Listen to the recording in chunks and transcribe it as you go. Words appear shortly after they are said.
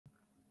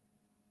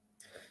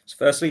So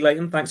firstly,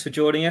 Leighton, thanks for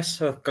joining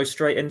us. I'll go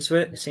straight into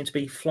it. You seem to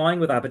be flying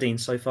with Aberdeen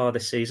so far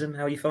this season.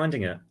 How are you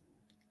finding it?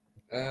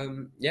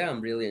 Yeah,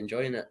 I'm really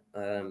enjoying it.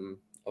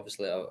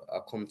 Obviously,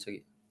 I've come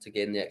to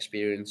gain the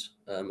experience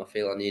I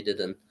feel I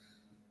needed,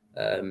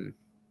 and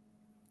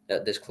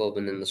at this club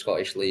and in the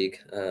Scottish League,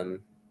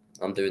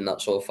 I'm doing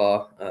that so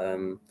far.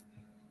 I'm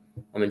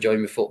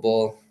enjoying my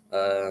football,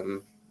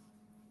 and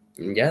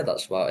yeah,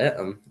 that's about it.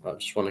 I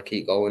just want to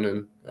keep going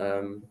and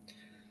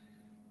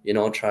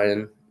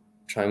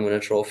try and win a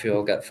trophy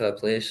or get third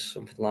place,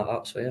 something like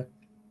that. So yeah.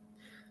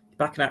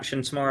 Back in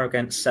action tomorrow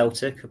against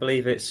Celtic. I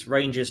believe it's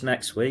Rangers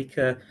next week.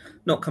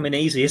 Not coming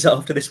easy, is it,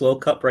 after this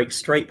World Cup break?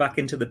 Straight back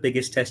into the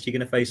biggest test you're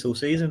going to face all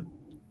season.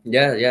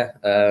 Yeah.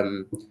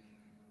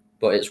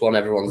 But it's one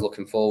everyone's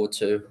looking forward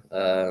to.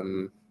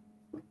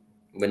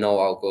 We know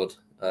how good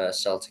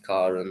Celtic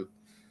are, and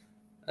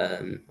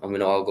we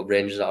know how good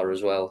Rangers are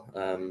as well.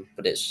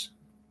 But it's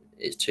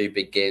two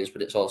big games,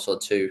 but it's also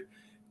two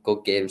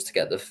good games to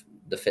get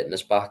the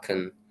fitness back,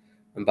 and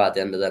by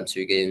the end of them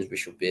two games, we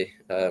should be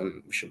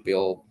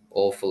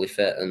all fully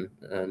fit,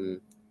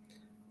 and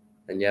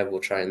yeah,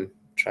 we'll try and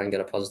get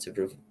a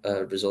positive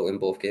result in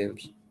both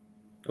games.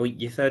 Well,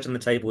 you're third on the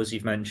table, as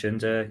you've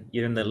mentioned.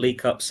 You're in the League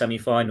Cup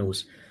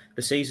semi-finals.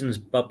 The season's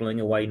bubbling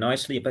away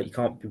nicely, but you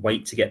can't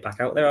wait to get back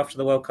out there after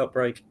the World Cup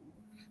break.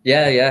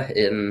 Yeah.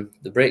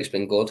 The break's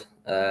been good.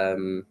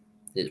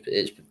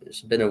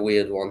 It's been a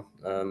weird one.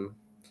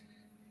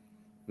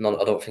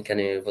 I don't think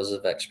any of us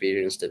have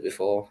experienced it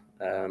before,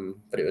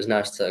 but it was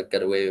nice to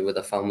get away with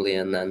a family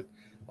and then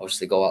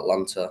obviously go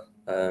Atlanta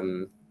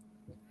on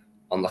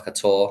like a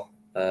tour,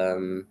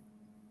 and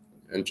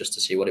just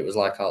to see what it was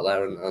like out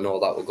there, and I know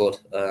that were good.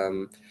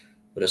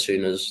 But as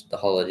soon as the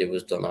holiday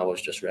was done, I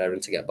was just raring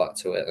to get back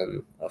to it,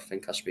 and I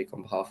think I speak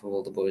on behalf of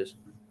all the boys.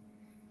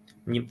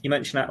 You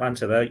mentioned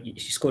Atlanta there. You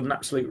scored an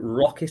absolute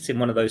rocket in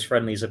one of those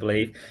friendlies, I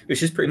believe,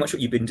 which is pretty much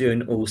what you've been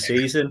doing all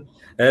season.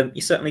 You're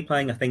certainly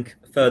playing, I think,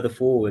 further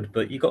forward,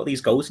 but you got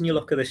these goals in your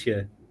locker this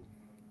year.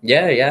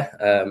 Yeah.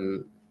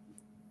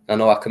 I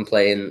know I can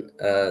play in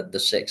the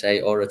 6,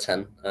 8 or a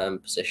 10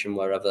 position,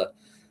 wherever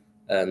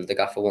the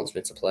gaffer wants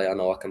me to play. I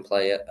know I can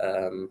play it.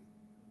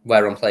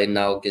 Where I'm playing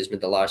now gives me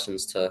the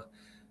license to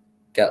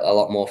get a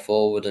lot more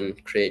forward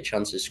and create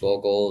chances,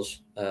 score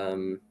goals,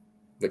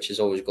 which is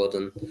always good.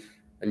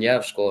 And yeah,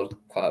 I've scored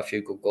quite a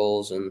few good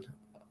goals, and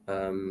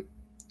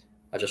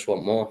I just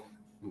want more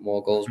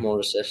goals, more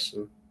assists,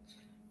 and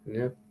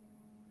yeah.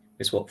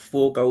 It's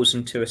 4 goals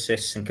and 2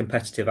 assists in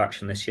competitive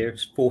action this year.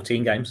 It's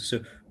 14 games. It's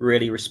a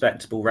really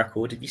respectable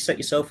record. Did you set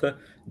yourself a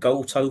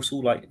goal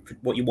total, like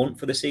what you want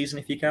for the season,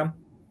 if you can?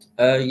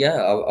 Yeah,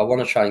 I want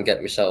to try and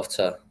get myself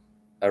to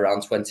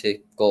around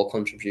 20 goal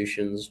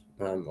contributions,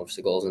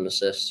 obviously goals and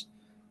assists.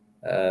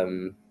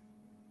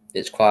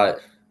 It's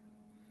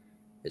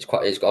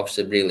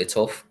obviously really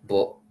tough,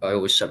 but I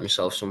always set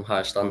myself some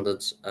high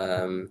standards.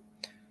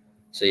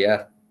 So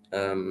yeah,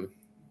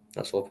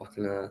 let's hope I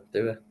can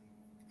do it.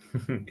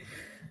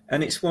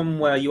 And it's one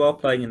where you are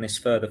playing in this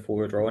further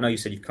forward role. I know you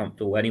said you're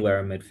comfortable anywhere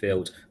in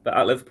midfield, but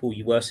at Liverpool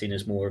you were seen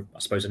as more, I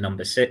suppose, a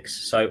number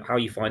 6. So how are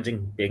you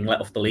finding being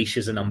let off the leash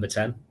as a number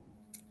 10?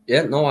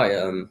 Yeah, no, I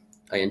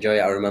enjoy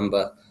it. I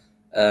remember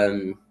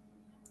the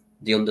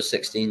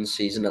under-16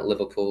 season at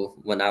Liverpool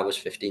when I was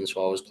 15,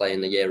 so I was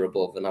playing a year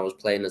above, and I was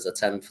playing as a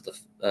 10 for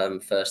the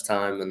first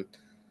time.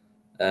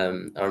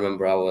 And I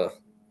remember I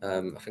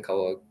think I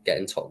was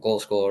getting top goal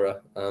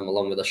scorer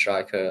along with a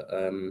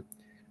striker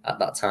at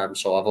that time.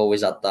 So I've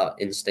always had that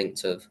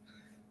instinct of,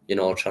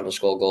 trying to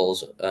score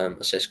goals,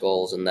 assist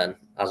goals, and then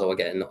as I was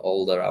getting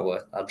older,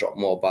 I dropped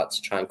more back to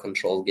try and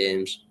control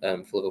games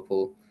for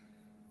Liverpool.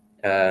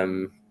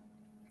 And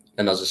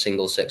as a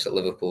single 6 at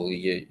Liverpool,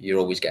 you're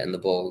always getting the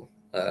ball.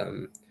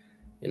 You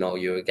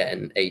were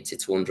getting 80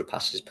 to 100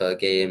 passes per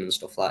game and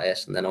stuff like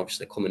this. And then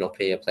obviously coming up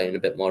here, playing a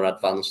bit more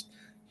advanced,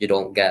 you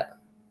don't get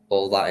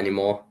all that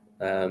anymore.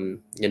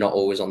 You're not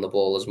always on the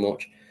ball as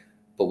much.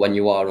 But when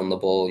you are on the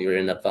ball, you're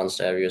in advanced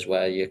areas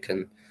where you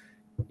can,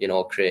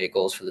 create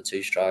goals for the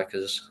 2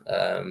 strikers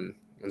and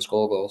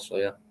score goals. So,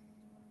 yeah.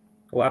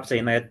 Well,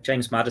 Aberdeen, they had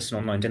James Maddison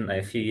online, didn't they,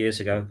 a few years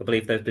ago? I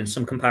believe there have been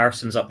some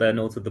comparisons up there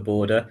north of the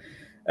border.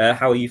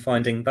 How are you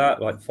finding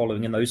that, like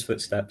following in those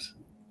footsteps?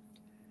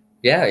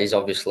 Yeah, he's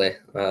obviously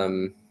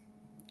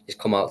he's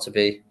come out to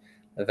be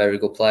a very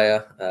good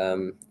player.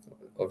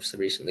 Obviously,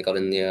 recently got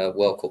in the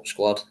World Cup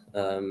squad,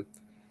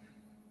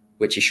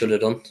 which he should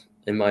have done,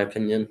 in my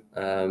opinion.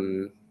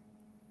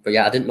 But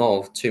yeah, I didn't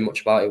know too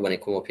much about it when he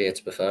come up here.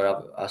 To be fair,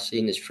 I've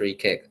seen his free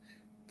kick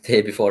the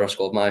day before I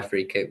scored my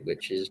free kick,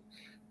 which is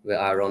a bit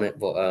ironic.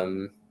 But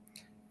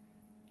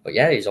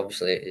yeah, he's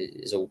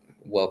a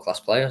world-class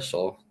player.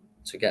 So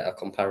to get a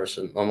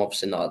comparison, I'm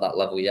obviously not at that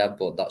level yet,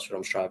 but that's what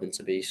I'm striving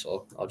to be.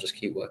 So I'll just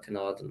keep working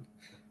hard, and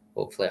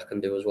hopefully I can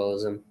do as well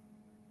as him.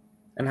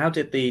 And how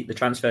did the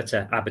transfer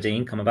to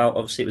Aberdeen come about?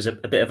 Obviously, it was a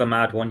bit of a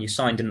mad one. You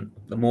signed in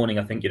the morning.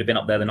 I think you'd have been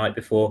up there the night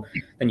before.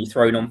 Then you're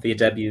thrown on for your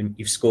debut, and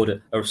you've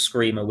scored a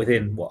screamer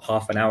within,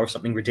 half an hour or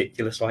something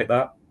ridiculous like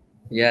that?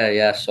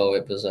 Yeah. So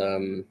it was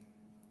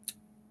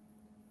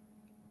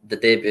the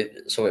day,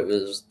 so it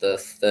was the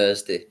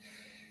Thursday.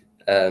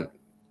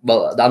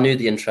 Well, I knew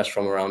the interest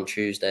from around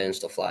Tuesday and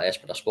stuff like this,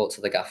 but I spoke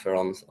to the gaffer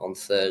on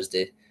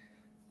Thursday,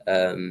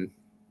 and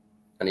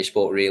he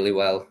spoke really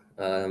well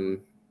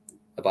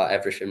about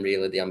everything,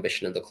 really, the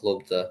ambition of the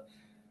club,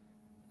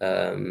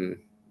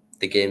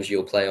 the games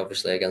you'll play,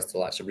 obviously, against the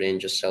likes of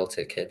Rangers,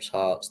 Celtic, Hibs,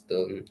 Hearts.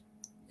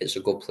 It's a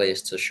good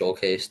place to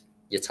showcase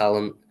your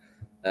talent.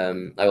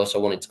 I also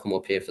wanted to come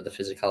up here for the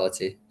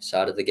physicality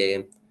side of the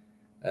game.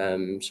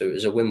 So it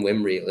was a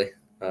win-win, really.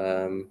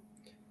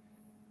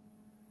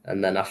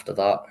 And then after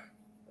that,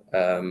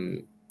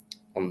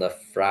 on the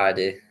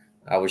Friday,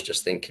 I was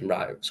just thinking,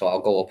 right, so I'll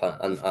go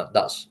up, and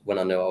that's when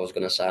I knew I was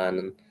going to sign.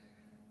 And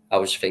I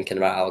was thinking,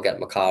 right, I'll get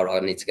my car, I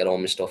need to get all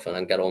my stuff,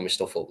 and get all my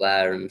stuff up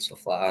there and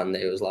stuff like that. And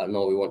it was like,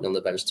 no, we want you on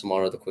the bench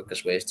tomorrow. The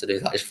quickest way to do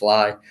that is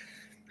fly.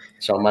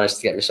 So I managed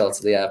to get myself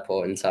to the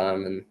airport in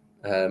time, and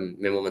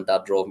my mum and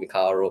dad drove my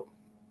car up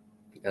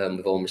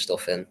with all my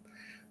stuff in.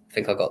 I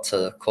think I got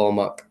to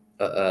Cormac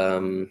at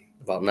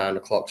about 9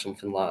 o'clock,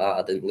 something like that.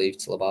 I didn't leave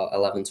till about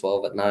 11,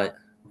 12 at night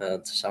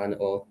to sign it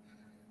all.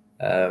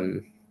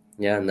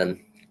 Yeah, and then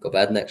go to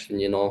bed. Next thing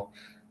you know,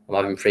 I'm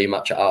having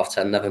pre-match at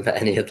 10:30, never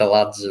met any of the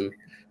lads. And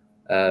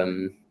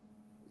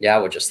yeah, I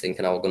was just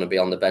thinking I was going to be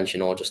on the bench,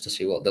 just to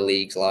see what the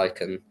league's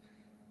like and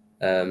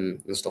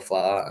stuff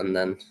like that. And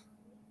then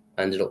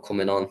I ended up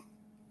coming on.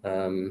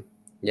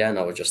 Yeah, and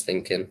I was just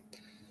thinking,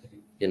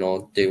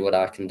 do what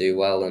I can do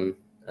well and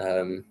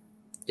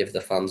give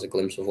the fans a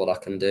glimpse of what I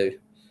can do.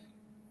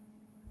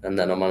 And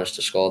then I managed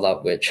to score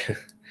that, which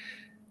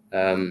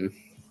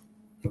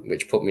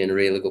put me in a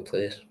really good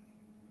place.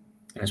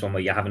 And it's one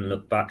where you haven't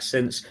looked back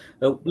since.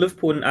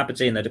 Liverpool and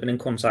Aberdeen, they'd have been in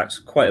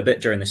contact quite a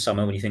bit during this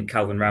summer when you think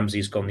Calvin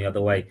Ramsey's gone the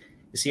other way.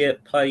 Is he a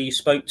player you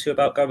spoke to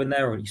about going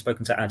there, or have you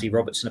spoken to Andy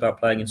Robertson about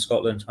playing in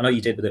Scotland? I know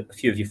you did, with a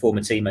few of your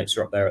former teammates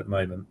are up there at the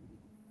moment.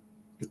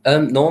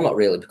 No, not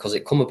really, because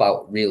it come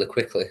about really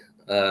quickly.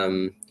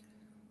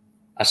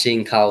 I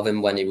seen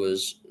Calvin when he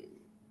was,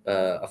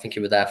 I think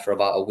he was there for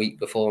about a week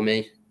before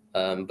me,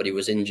 but he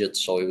was injured,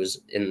 so he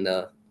was in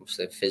the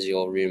obviously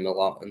physio room a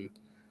lot and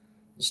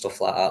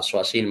stuff like that. So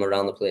I seen him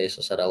around the place.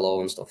 I said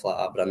hello and stuff like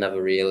that, but I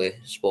never really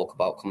spoke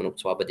about coming up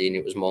to Aberdeen.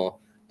 It was more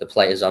the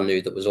players I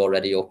knew that was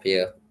already up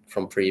here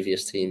from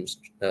previous teams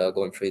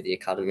going through the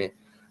academy. I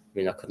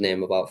mean, I could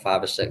name about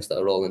 5 or 6 that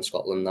are all in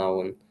Scotland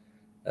now,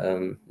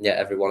 and yeah,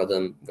 every one of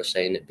them were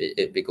saying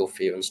it'd be good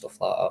for you and stuff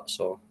like that.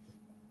 So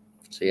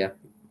yeah.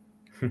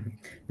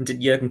 Did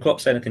Jurgen Klopp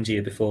say anything to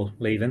you before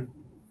leaving?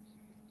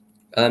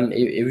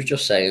 He was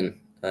just saying,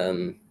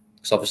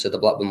 because obviously the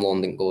Blackburn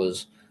loan didn't go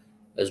as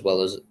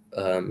well as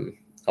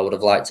I would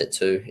have liked it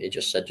to. He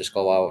just said, just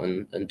go out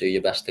and do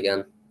your best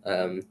again,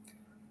 and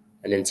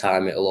in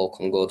time it'll all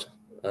come good,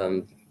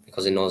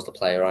 because he knows the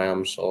player I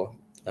am. So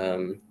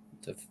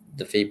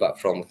the feedback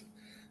from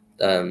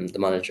the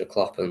manager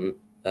Klopp and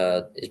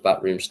his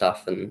backroom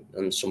staff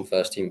and some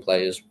first team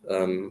players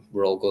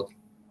were all good.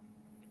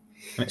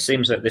 And it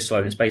seems that this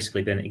loan has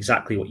basically been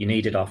exactly what you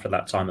needed after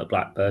that time at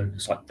Blackburn.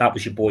 It's like that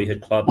was your boyhood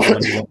club, the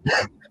one you wanted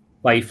to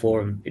play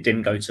for, and it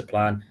didn't go to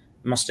plan.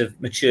 It must have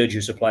matured you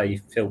as a player. You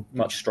feel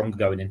much stronger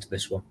going into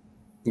this one.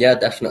 Yeah,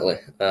 definitely.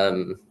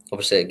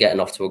 Obviously, getting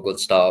off to a good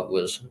start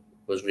was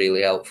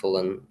really helpful,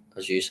 and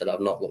as you said,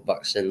 I've not looked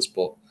back since.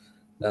 But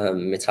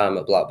my time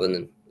at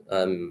Blackburn,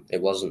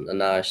 it wasn't a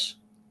nice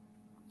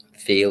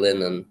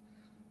feeling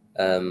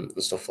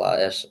and stuff like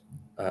this.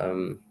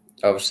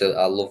 Obviously,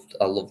 I loved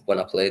when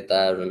I played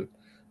there, and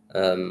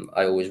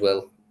I always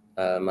will,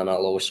 and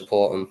I'll always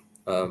support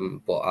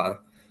them. But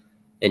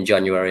in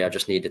January, I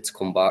just needed to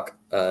come back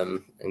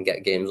and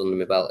get games under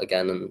my belt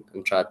again,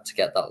 and tried to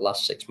get that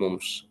last 6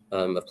 months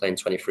of playing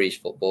 23s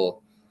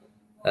football.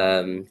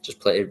 Just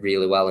play it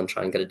really well and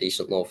try and get a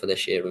decent loan for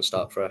this year and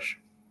start fresh.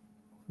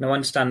 Now, I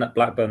understand that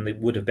Blackburn, they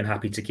would have been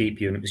happy to keep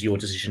you, and it was your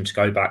decision to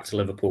go back to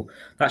Liverpool.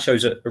 That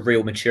shows a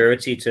real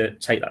maturity to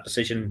take that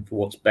decision for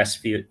what's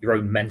best for your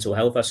own mental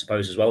health, I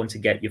suppose, as well, and to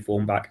get your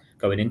form back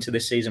going into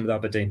this season with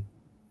Aberdeen.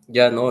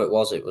 Yeah, no, it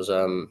was. It was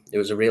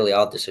a really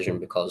hard decision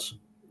because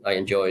I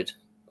enjoyed,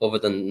 other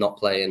than not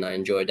playing, I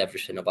enjoyed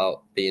everything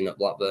about being at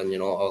Blackburn.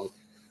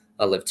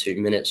 I live 2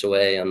 minutes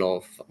away. I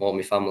know all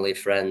my family,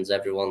 friends,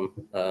 everyone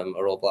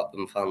are all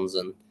Blackburn fans,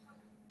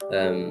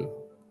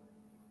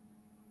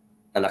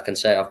 and I can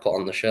say I've put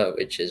on the shirt,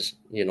 which is,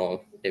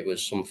 it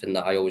was something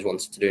that I always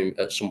wanted to do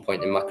at some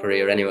point in my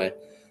career anyway.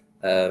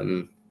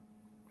 And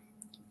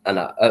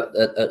at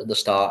the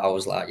start, I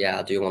was like, yeah,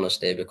 I do want to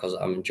stay because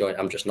I'm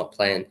just not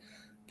playing.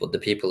 But the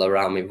people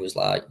around me was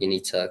like, you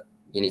need to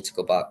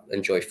go back,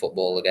 enjoy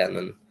football again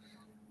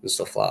and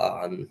stuff like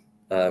that.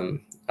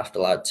 And after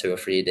like 2 or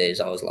 3 days,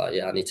 I was like,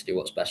 yeah, I need to do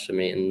what's best for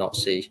me and not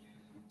see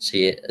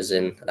it as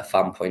in a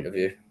fan point of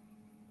view.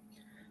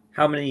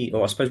 How many,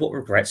 or I suppose, what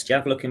regrets do you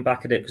have looking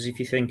back at it? Because if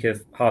you think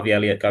of Harvey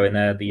Elliott going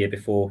there the year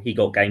before, he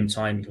got game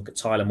time. You look at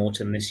Tyler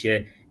Morton this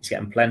year, he's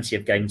getting plenty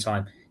of game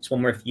time. It's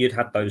one where if you'd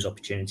had those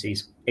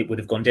opportunities, it would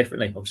have gone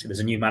differently. Obviously, there's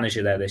a new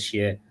manager there this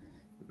year.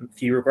 A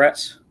few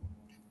regrets?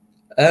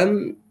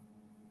 No,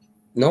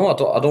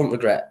 I don't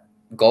regret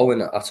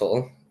going at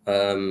all.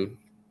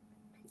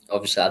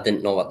 Obviously, I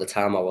didn't know at the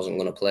time I wasn't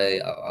going to play.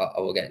 I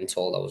was getting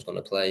told I was going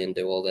to play and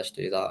do all this,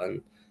 do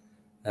that,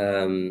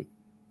 and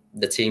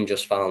the team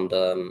just found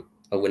a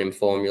winning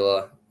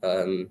formula.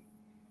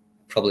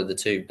 Probably the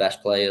two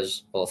best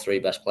players or three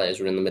best players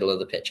were in the middle of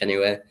the pitch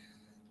anyway.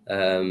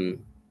 And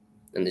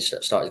they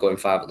started going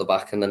 5 at the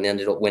back, and then they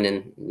ended up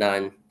winning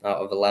 9 out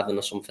of 11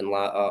 or something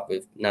like that,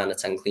 with 9 or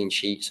 10 clean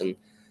sheets. And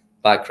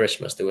by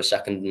Christmas, they were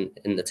second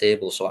in the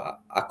table. So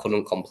I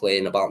couldn't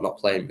complain about not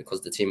playing because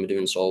the team were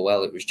doing so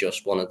well. It was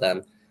just one of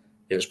them.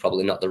 It was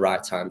probably not the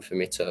right time for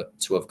me to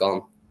have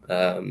gone.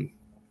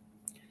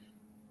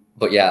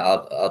 But yeah,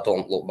 I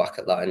don't look back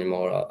at that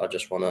anymore. I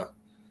just want to.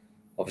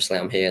 Obviously,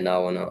 I'm here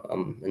now and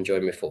I'm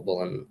enjoying my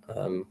football, and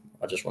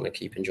I just want to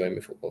keep enjoying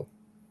my football.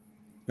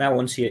 Now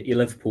on to your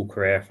Liverpool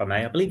career, if I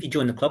may. I believe you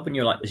joined the club when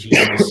you were like as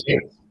young as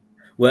 6,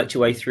 worked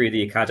your way through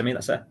the academy.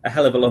 That's a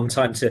hell of a long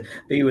time to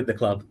be with the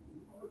club.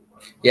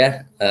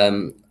 Yeah,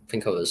 I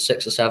think I was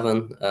 6 or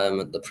 7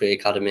 at the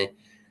pre-academy.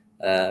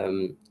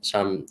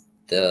 So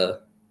the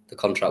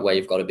contract where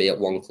you've got to be at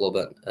one club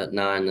at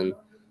 9, and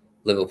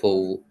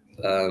Liverpool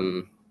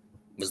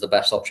was the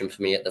best option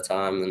for me at the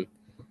time,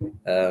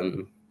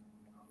 and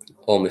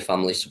all my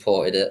family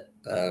supported it,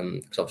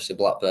 because obviously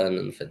Blackburn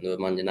and I think they were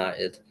Man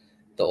United,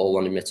 they all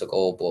wanted me to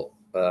go, but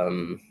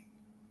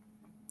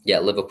yeah,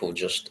 Liverpool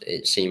just,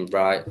 it seemed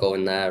right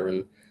going there,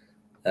 and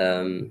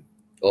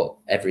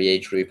every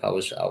age group I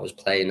was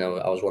playing,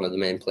 I was one of the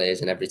main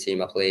players in every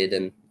team I played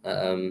in.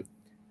 So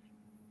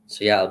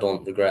yeah, I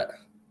don't regret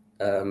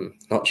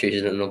not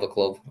choosing another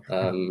club.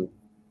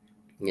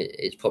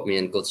 It's put me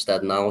in good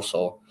stead now.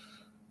 So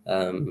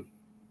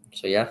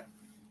yeah.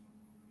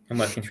 And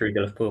working through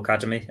the Liverpool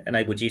academy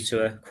enabled you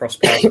to cross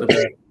paths with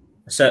a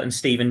certain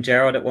Steven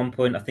Gerrard at one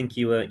point. I think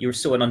you were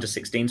still an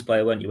under-16s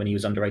player, weren't you, when he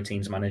was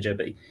under-18s manager?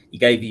 But he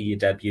gave you your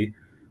debut.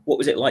 What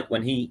was it like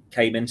when he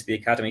came into the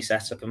academy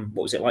setup, and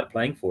what was it like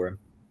playing for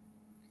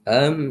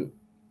him?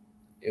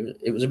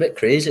 It was a bit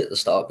crazy at the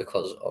start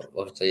because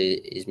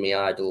obviously he's my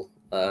idol.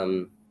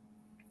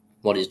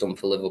 What he's done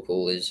for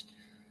Liverpool is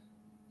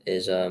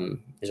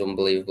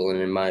unbelievable,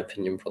 and in my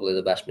opinion, probably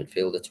the best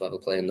midfielder to ever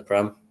play in the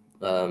Prem.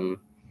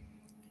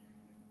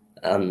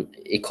 And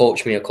he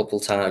coached me a couple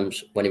of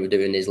times when he was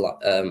doing his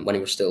when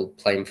he was still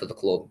playing for the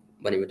club,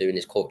 when he was doing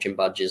his coaching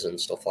badges and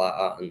stuff like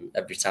that. And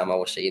every time I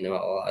was seeing him, I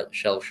was like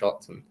shell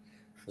shocked and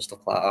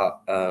stuff like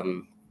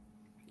that.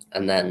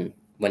 And then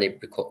when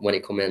he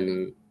come in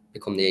and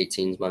become the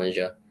 18s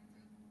manager,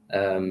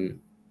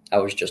 I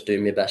was just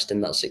doing my best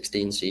in that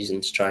 16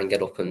 season to try and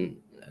get up and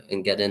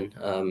get in.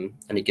 And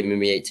he gave me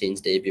my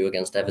 18s debut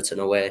against Everton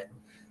away.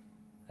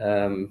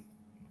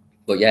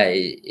 But yeah,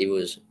 he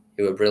was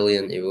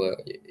brilliant. He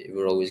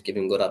were always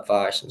giving good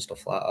advice and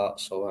stuff like that.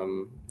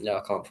 So yeah,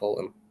 I can't fault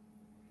him.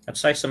 I'd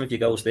say some of your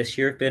goals this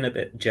year have been a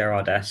bit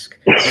Gerrard-esque.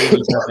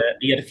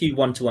 He had a few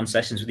one-to-one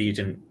sessions with you,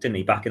 didn't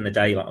he, back in the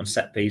day, like on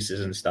set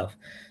pieces and stuff.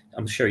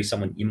 I'm sure he's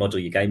someone you model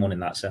your game on in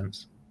that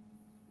sense.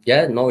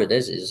 Yeah, no, it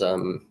is.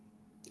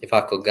 If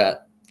I could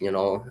get,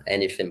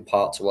 anything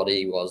part to what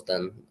he was,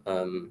 then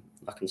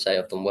I can say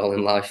I've done well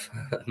in life.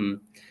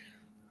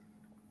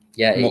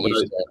 Yeah,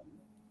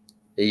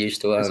 he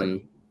used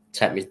to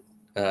take me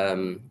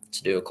to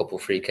do a couple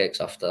of free kicks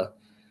after,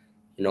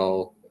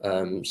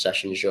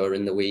 sessions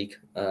during the week,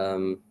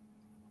 and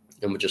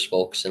we're just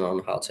focusing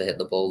on how to hit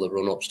the ball, the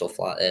run up, stuff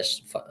like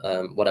this,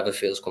 whatever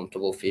feels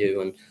comfortable for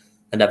you.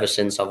 And ever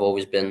since, I've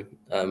always been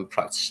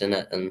practicing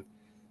it, and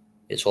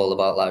it's all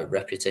about like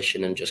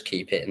repetition and just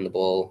keep hitting the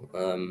ball,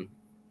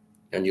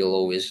 and you'll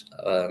always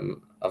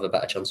have a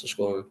better chance of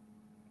scoring.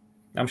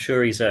 I'm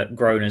sure he's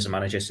grown as a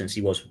manager since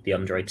he was with the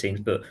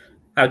under-18s, but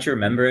how do you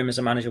remember him as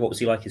a manager? What was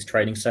he like, his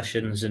training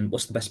sessions, and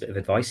what's the best bit of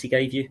advice he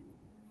gave you?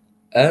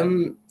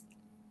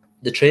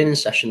 The training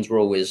sessions were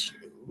always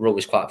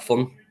quite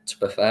fun. To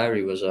be fair,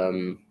 he was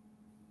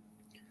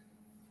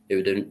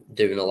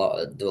doing a lot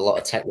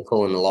of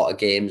technical and a lot of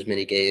games,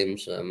 mini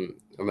games. I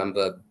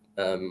remember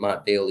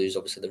Mike Beale, who's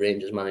obviously the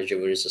Rangers manager,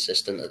 was his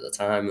assistant at the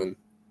time, and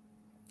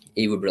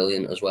he was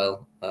brilliant as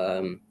well.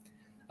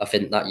 I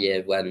think that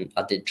year when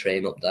I did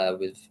train up there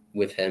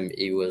with him,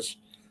 he was.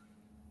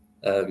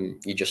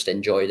 You just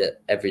enjoyed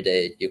it every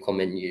day. You come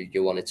in,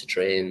 you wanted to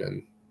train,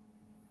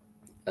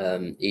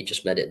 and he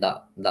just made it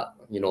that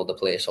the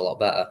place a lot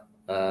better.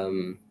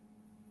 And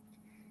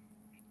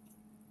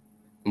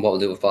what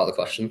was the other part of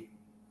the question?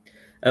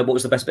 What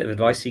was the best bit of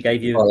advice he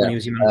gave you when he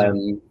was your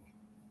manager?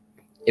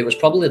 It was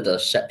probably the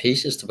set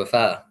pieces, to be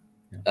fair,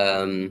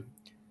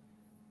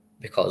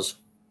 because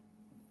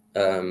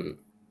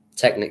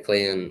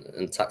technically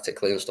and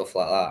tactically and stuff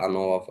like that, I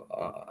know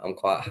I'm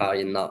quite high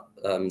in that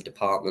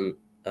department.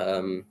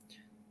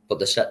 But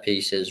the set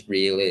pieces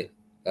really,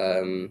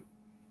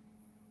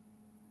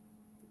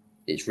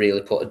 it's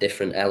really put a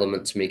different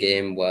element to my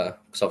game,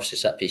 because obviously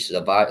set pieces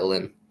are vital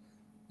in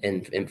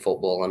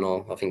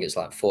football. I think it's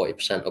like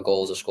 40% of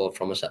goals are scored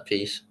from a set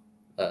piece,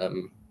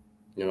 in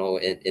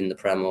the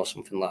Prem or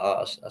something like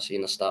that. I've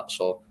seen a stat.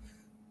 So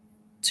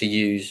to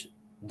use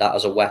that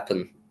as a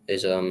weapon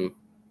is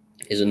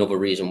another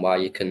reason why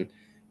you can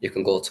you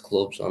can go to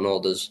clubs. I know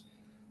there's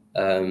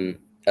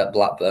at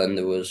Blackburn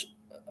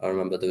I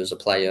remember there was a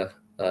player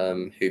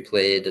who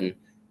played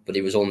but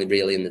he was only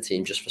really in the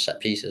team just for set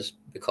pieces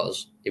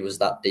because he was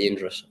that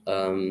dangerous.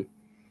 So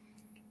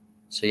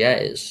yeah,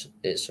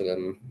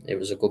 it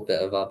was a good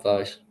bit of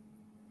advice.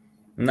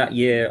 And that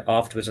year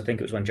afterwards, I think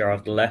it was when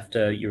Gerrard left,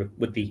 you were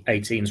with the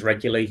 18s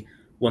regularly,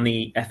 won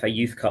the FA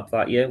Youth Cup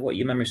that year. What are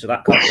your memories of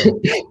that cup?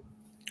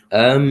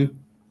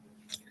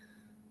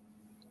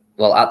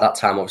 Well, at that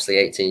time, obviously,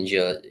 18s,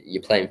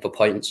 you're playing for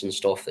points and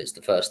stuff. It's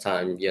the first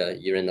time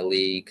you're in the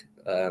league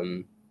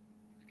and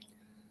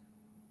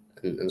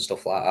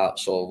stuff like that.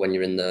 So when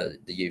you're in the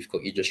Youth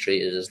Cup, you're just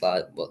treated as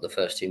like what the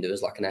first team do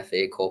is like an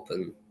FA Cup.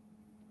 And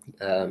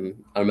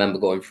I remember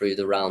going through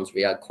the rounds.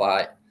 We had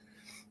quite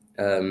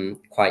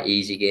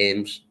easy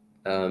games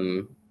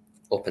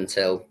up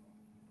until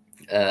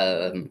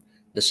the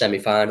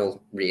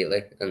semi-final,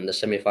 really. And the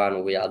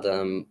semi-final, we had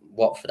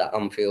Watford at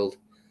Anfield.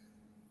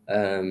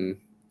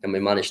 And we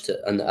managed to,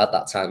 and at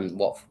that time,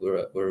 Watford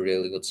were a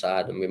really good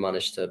side, and we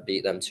managed to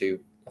beat them I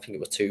think it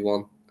was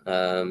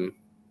 2-1.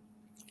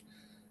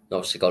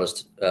 Obviously got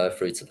us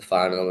through to the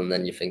final, and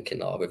then you're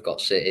thinking, oh, we've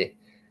got City.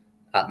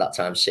 At that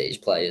time, City's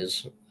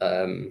players,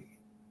 they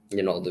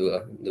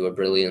were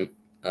brilliant.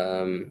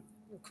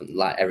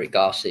 Like Eric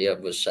Garcia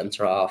was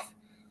centre half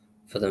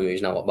for them,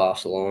 who's now at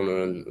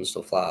Barcelona and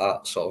stuff like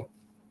that. So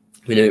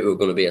we knew it was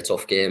going to be a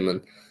tough game,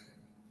 and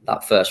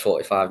that first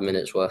 45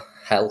 minutes were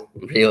hell,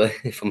 really,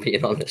 if I'm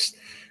being honest.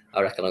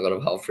 I reckon I got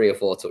about 3 or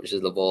 4 touches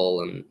of the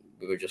ball, and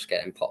we were just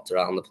getting popped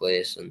around the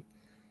place, and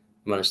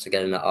managed to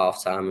get in at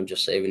half time and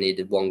just say we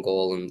needed 1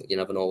 goal, and you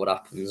never know what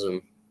happens.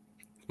 And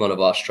one of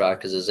our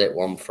strikers has hit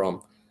one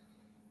from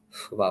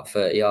about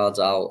 30 yards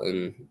out,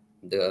 and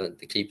the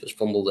keeper's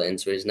fumbled it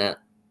into his net,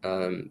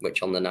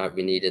 which on the night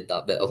we needed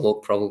that bit of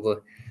luck probably.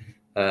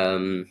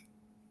 And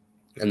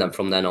then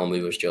from then on,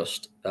 we was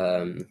just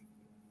a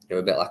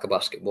bit like a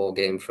basketball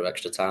game for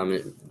extra time.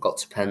 It got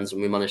to pens,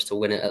 and we managed to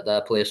win it at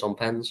their place on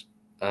pens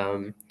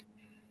in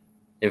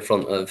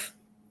front of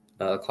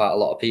quite a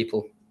lot of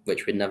people,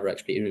 which we'd never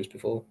experienced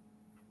before.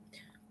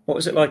 What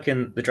was it like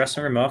in the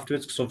dressing room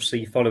afterwards? Because obviously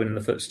you're following in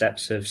the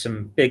footsteps of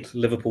some big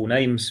Liverpool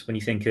names when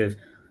you think of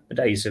the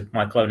days of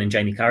Michael Owen and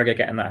Jamie Carragher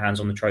getting their hands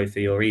on the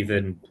trophy, or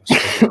even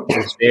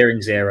the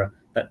Spearing's era,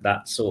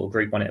 that sort of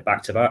group won it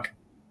back to back.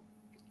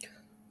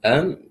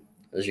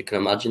 As you can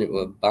imagine, it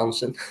were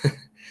bouncing.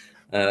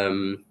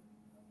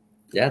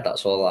 Yeah,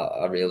 that's all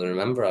I really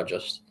remember. I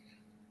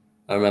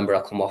remember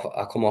I come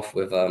off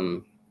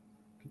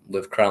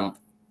with cramp,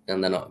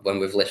 and then when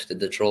we've lifted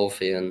the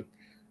trophy and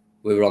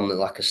we were on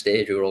like a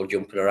stage, we were all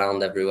jumping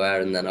around everywhere,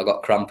 and then I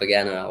got cramp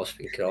again, and I was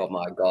thinking, oh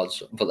my God.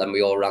 But then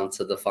we all ran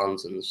to the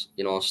fans and,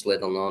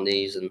 slid on our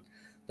knees, and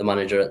the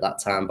manager at that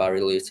time,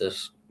 Barry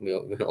Lutis, we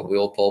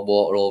all poured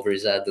water over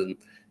his head, and,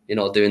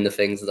 doing the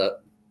things that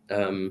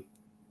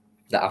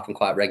happen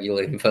quite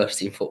regularly in first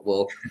team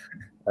football.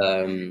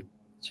 So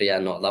yeah,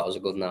 no, that was a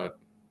good night.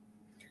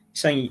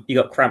 Saying you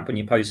got cramp when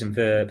you're posing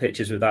for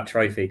pictures with that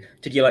trophy.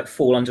 Did you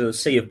fall under the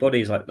sea of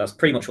bodies? That's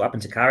pretty much what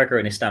happened to Carragher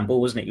in Istanbul,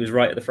 wasn't it? He was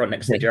right at the front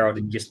next to Gerrard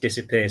and just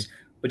disappears.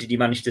 But did you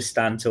manage to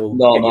stand till?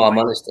 No,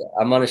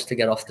 I managed to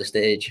get off the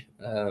stage.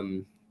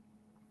 I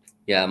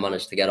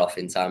managed to get off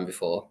in time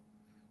before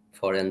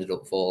I ended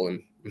up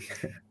falling.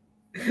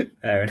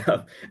 Fair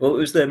enough. Well, it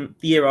was the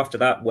year after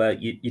that where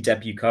your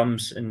debut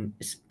comes, and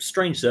it's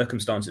strange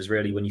circumstances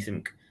really when you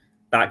think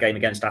that game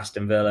against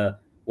Aston Villa,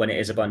 when it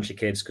is a bunch of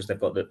kids because they've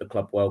got the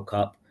Club World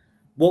Cup.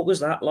 What was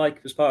that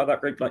like as part of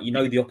that group?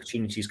 The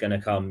opportunity is going to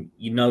come.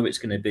 It's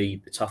going to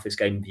be the toughest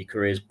game of your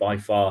careers by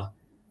far,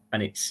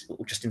 and it's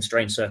just in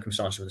strange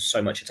circumstances with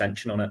so much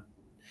attention on it.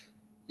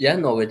 Yeah,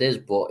 no, it is,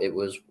 but it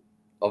was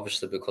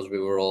obviously because we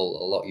were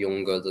all a lot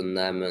younger than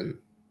them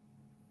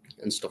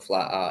and stuff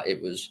like that.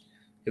 It was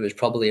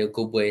probably a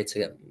good way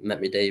to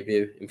make my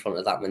debut in front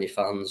of that many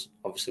fans.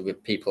 Obviously,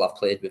 with people I've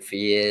played with for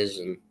years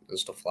and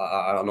stuff like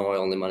that. I know I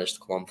only managed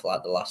to come on for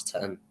the last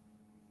 10.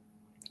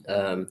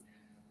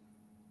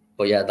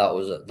 But yeah,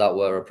 that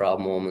were a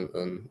proud moment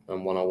and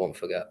one I won't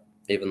forget,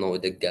 even though we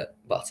did get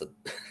battered.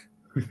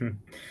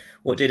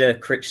 What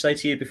did Critch say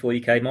to you before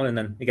you came on, and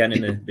then again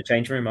in the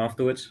changing room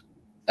afterwards?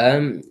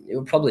 It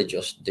would probably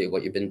just do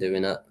what you've been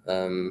doing it.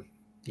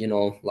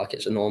 Like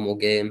it's a normal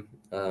game.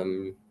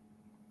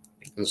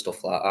 And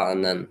stuff like that.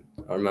 And then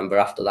I remember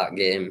after that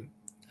game,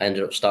 I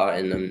ended up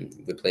starting and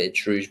we played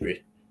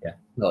Shrewsbury. Yeah,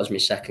 that was my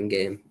second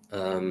game.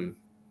 And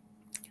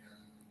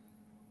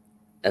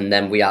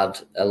then we had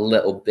a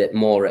little bit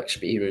more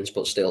experience,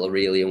 but still a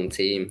really young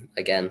team.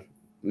 Again,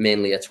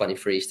 mainly a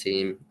 23s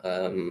team.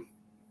 And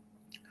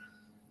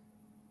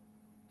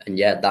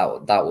yeah,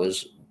 that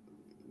was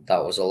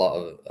a lot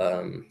of.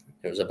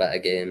 It was a better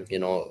game,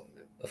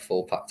 a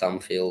full packed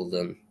Anfield,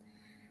 and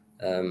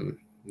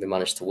we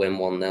managed to win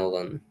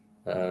 1-0 and.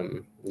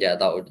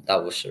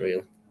 That was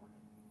surreal.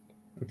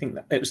 I think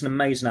that it was an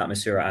amazing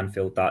atmosphere at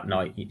Anfield that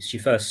night. It's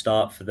your first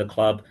start for the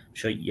club. I'm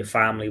sure your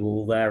family were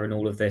all there and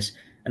all of this.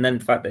 And then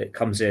the fact that it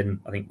comes in,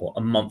 I think,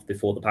 a month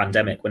before the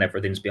pandemic when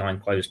everything's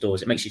behind closed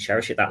doors, it makes you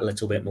cherish it that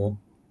little bit more.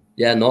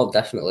 Yeah, no,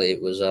 definitely. It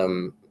was,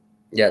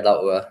 yeah,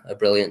 that were a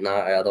brilliant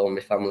night. I had all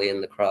my family in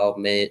the crowd,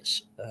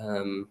 mates.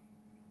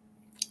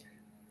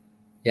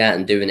 Yeah,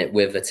 and doing it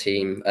with a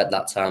team at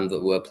that time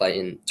that were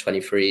playing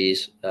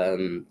 23s,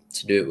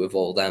 to do it with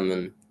all them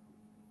and,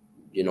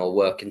 you know,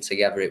 working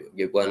together.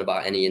 It weren't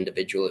about any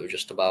individual. It was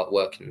just about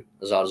working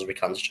as hard as we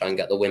can to try and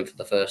get the win for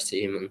the first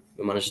team, and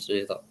we managed to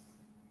do that.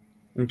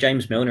 And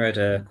James Milner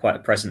had quite a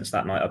presence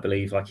that night, I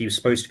believe. Like, he was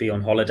supposed to be on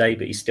holiday,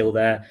 but he's still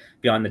there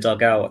behind the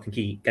dugout. I think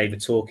he gave a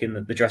talk in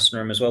the dressing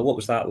room as well. What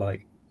was that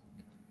like?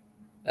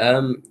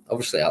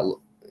 Obviously,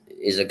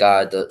 he's a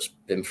guy that's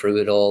been through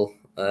it all.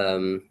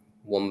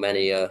 Won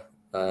many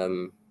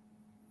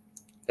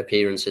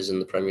appearances in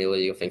the Premier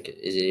League. I think,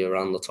 is he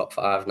around the top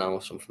 5 now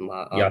or something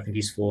like that? Yeah, I think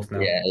he's 4th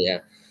now. Yeah.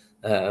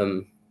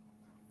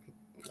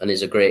 And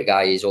he's a great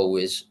guy. He's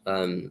always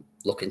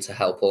looking to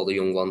help all the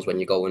young ones when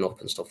you're going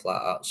up and stuff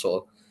like that.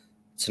 So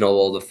to know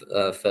all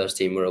the first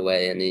team were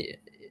away, and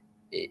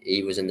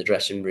he was in the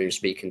dressing room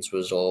speaking to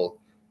us all,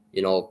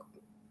 you know,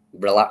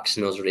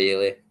 relaxing us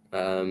really,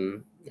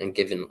 and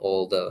giving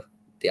all the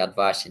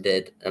advice he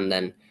did. And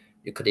then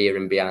you could hear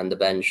him behind the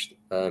bench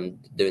doing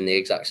the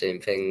exact same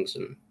things.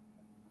 And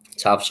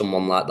to have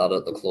someone like that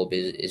at the club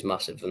is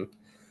massive, and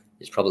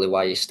it's probably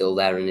why he's still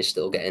there and he's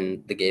still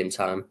getting the game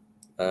time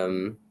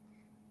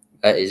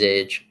at his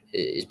age,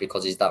 is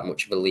because he's that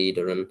much of a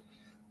leader,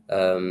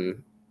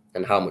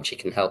 and how much he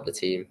can help the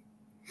team.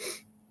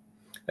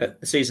 The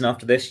season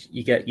after this,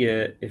 you get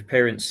your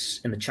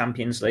appearance in the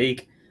Champions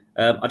League.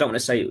 I don't want to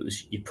say it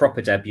was your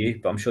proper debut,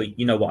 but I'm sure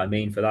you know what I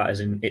mean for that, as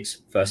in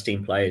it's first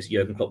team players.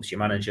 Jurgen Klopp's your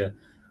manager.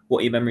 What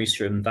are your memories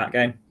from that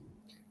game?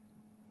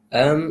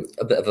 A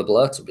bit of a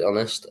blur, to be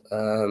honest.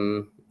 I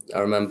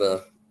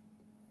remember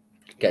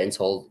getting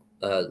told,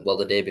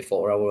 the day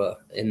before I were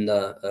in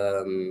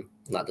the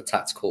like the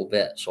tactical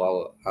bit,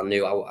 so I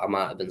knew I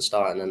might have been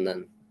starting, and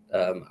then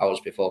hours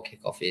before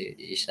kickoff,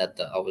 he said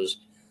that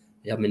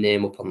he had my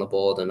name up on the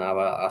board, and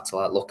I had to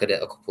like look at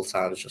it a couple of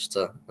times just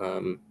to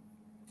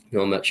you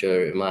know, make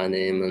sure it was my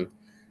name. And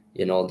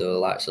you know, there were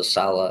likes of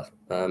Salah,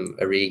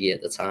 Origi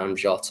at the time,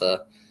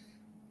 Jota,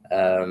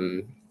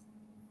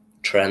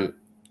 Trent,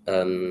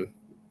 to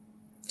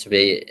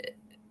be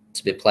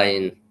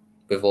playing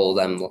with all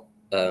them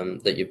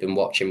that you've been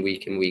watching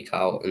week in, week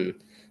out, and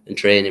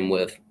training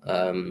with,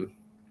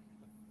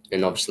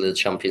 and obviously the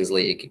Champions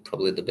League,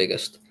 probably the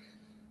biggest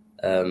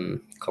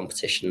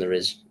competition there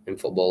is in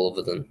football,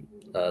 other than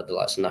the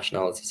likes of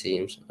nationality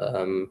teams.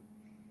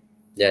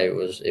 Yeah, it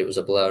was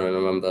a blur, and I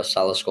remember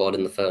Salah scored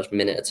in the first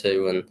minute or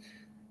two, and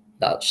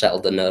that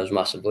settled the nerves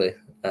massively.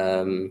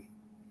 And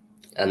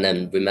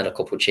then we made a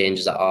couple of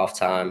changes at half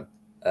time,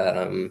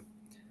 and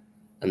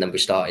then we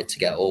started to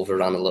get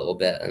overrun a little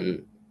bit,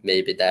 and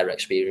maybe their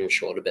experience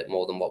showed a bit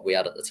more than what we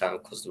had at the time,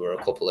 because there were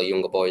a couple of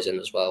younger boys in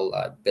as well,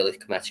 like Billy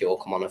Cometti will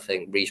come on, I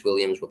think Reece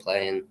Williams were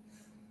playing.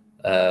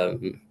 So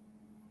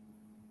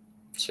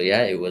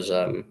yeah, it was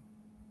a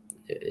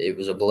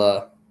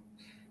blur.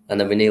 And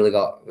then we nearly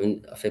got,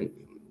 I think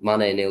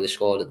Mane nearly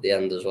scored at the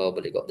end as well,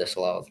 but it got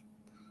disallowed.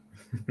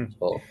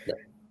 So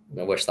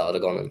I wish that would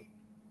have gone in.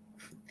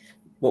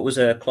 What was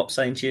Klopp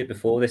saying to you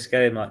before this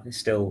game? Like,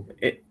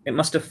 it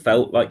must have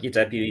felt like your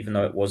debut, even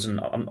though it wasn't.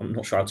 I'm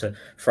not sure how to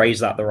phrase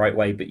that the right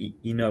way, but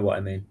you know what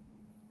I mean.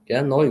 Yeah,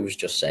 no, he was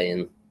just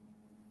saying,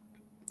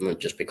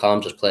 just be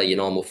calm, just play your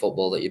normal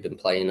football that you've been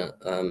playing at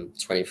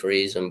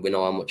 23s, and we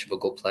know how much of a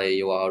good player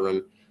you are,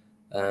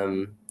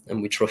 and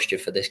we trust you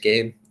for this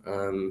game.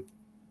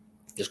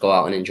 Just go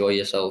out and enjoy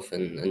yourself,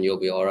 and you'll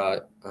be all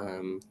right.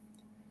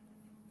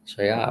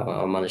 So yeah,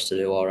 I managed to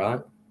do all right.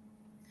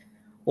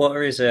 What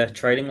are his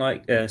training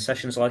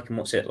sessions like, and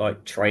what's it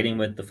like training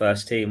with the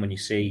first team when you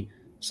see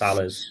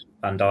Salahs,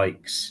 Van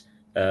Dijks,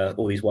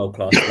 all these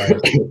world-class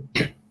players?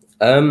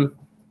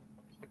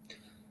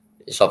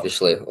 It's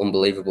obviously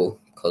unbelievable,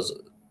 because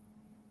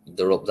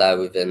they're up there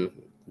within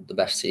the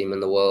best team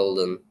in the world,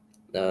 and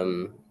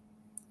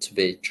to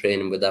be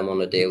training with them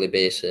on a daily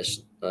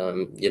basis,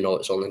 you know,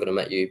 it's only going to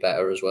make you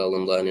better as well,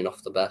 and learning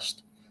off the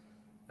best.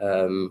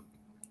 And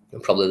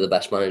probably the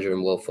best manager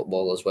in world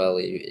football as well.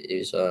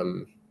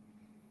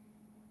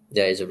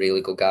 He's a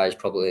really good guy. He's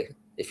probably,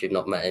 if you've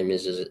not met him,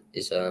 is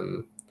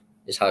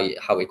how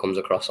he comes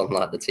across on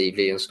like the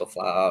TV and stuff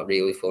like that.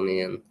 Really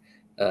funny, and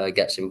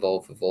gets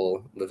involved with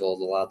all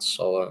the lads.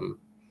 So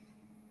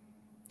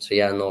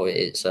yeah, no,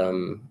 it's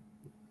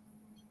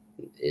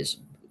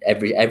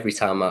every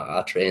time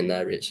I train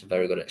there, it's a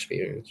very good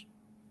experience.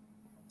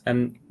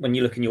 And when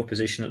you look in your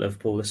position at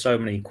Liverpool, there's so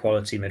many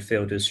quality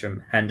midfielders,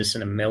 from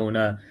Henderson and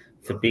Milner,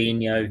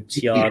 Fabinho,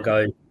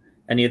 Thiago.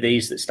 Any of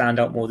these that stand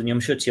out more than you?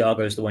 I'm sure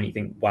Thiago is the one you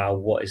think, wow,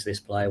 what is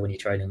this player, when you're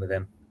training with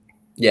him?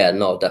 Yeah,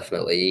 no,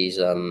 definitely. He's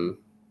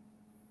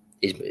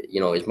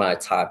my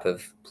type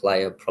of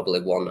player. Probably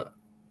one,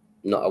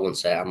 not I wouldn't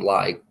say I'm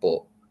like,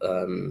 but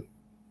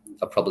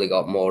I probably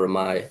got more of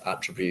my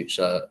attributes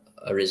are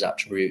his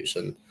attributes.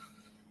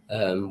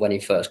 And when he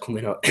first come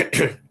in,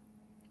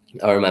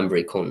 I remember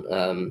I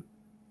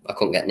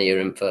couldn't get near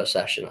him first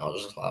session. I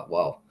was just like,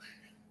 wow.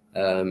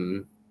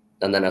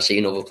 and then I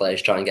seen other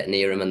players try and get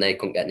near him, and they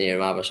couldn't get near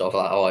him either. So I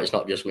thought, oh, it's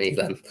not just me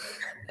then.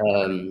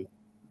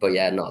 But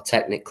yeah, not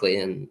technically,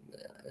 and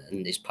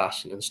his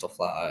passing and stuff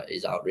like that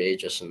is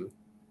outrageous. And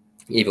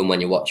even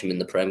when you watch him in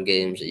the Prem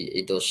games,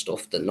 he does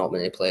stuff that not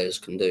many players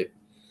can do.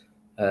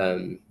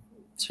 So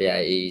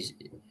yeah, he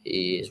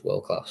is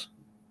world class.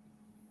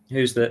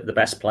 Who's the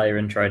best player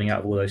in training out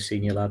of all those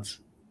senior lads?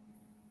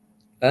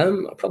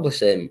 I'd probably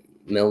say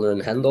Milner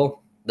and Hendel.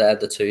 They're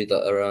the two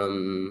that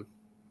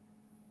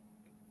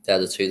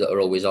are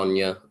always on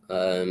you.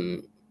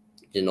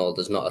 You know,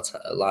 there's not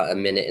like a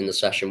minute in the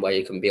session where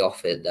you can be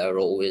off it. They're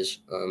always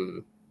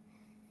on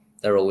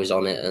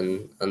it,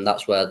 and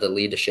that's where the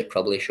leadership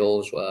probably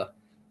shows. Where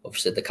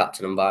obviously the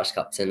captain and vice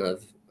captain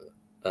of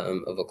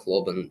a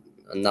club, and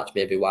that's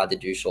maybe why they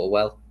do so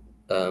well.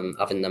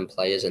 Having them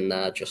players in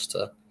there just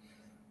to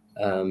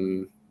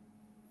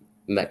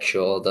make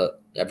sure that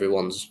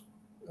everyone's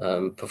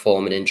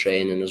performing in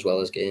training as well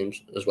as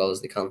games as well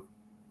as they can.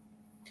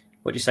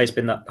 What do you say has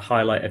been the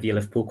highlight of your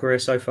Liverpool career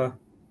so far?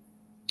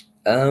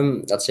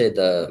 I'd say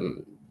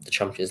the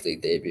Champions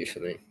League debut for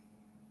me.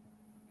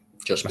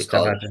 Just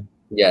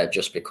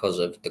because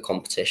of the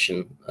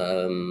competition.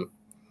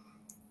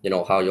 You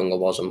know how young I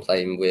was and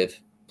playing with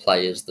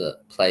players that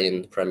play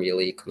in the Premier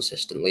League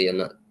consistently,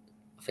 and I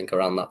think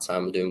around that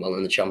time we're doing well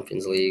in the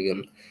Champions League,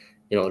 and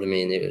you know what I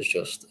mean. It was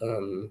just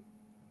that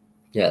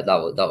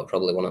was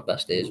probably one of the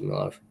best days of my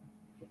life.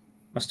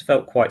 Must have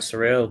felt quite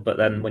surreal, but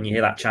then when you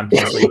hear that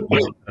Champions League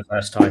music for the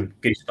first time,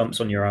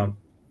 goosebumps on your arm.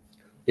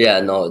 Yeah,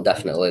 no,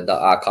 definitely.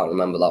 That I can't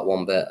remember that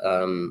one bit.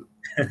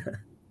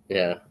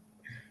 Yeah,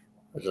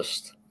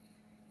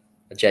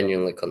 I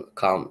genuinely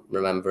can't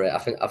remember it. I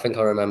think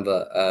I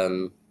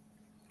remember.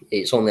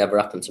 It's only ever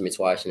happened to me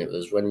twice, and it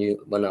was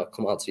when I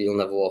come out to "You'll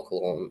Never Walk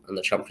Alone" and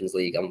the Champions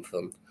League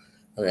anthem,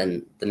 and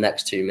then the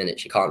next 2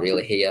 minutes you can't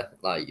really hear,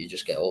 like you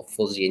just get all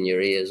fuzzy in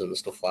your ears and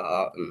stuff like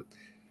that,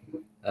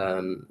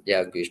 and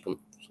goosebumps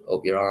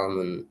up your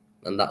arm,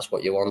 and that's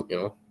what you want, you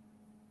know.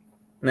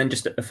 And then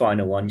just a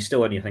final one, you're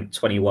still only, I think,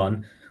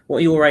 21. What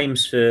are your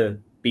aims for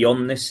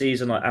beyond this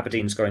season? Like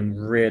Aberdeen's going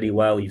really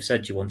well. You've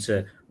said you want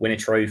to win a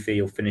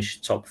trophy or finish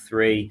top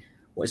 3.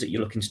 What is it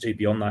you're looking to do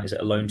beyond that? Is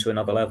it a loan to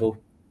another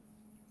level?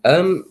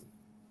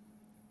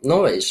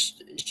 No, it's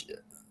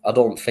I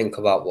don't think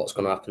about what's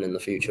going to happen in the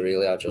future,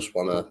 really. I just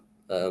want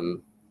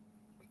to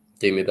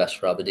do my best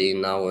for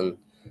Aberdeen now, and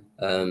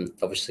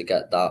obviously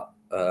get that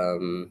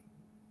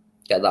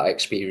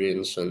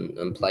experience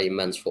and play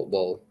men's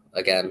football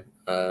again.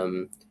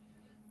 And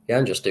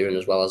just doing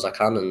as well as I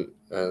can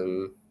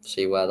and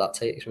see where that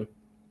takes me.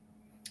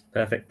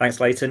 Perfect.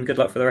 Thanks, Leighton. Good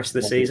luck for the rest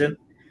of the season.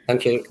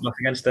 Thank you. Good luck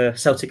against the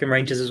Celtic and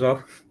Rangers as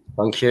well.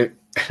 Thank you.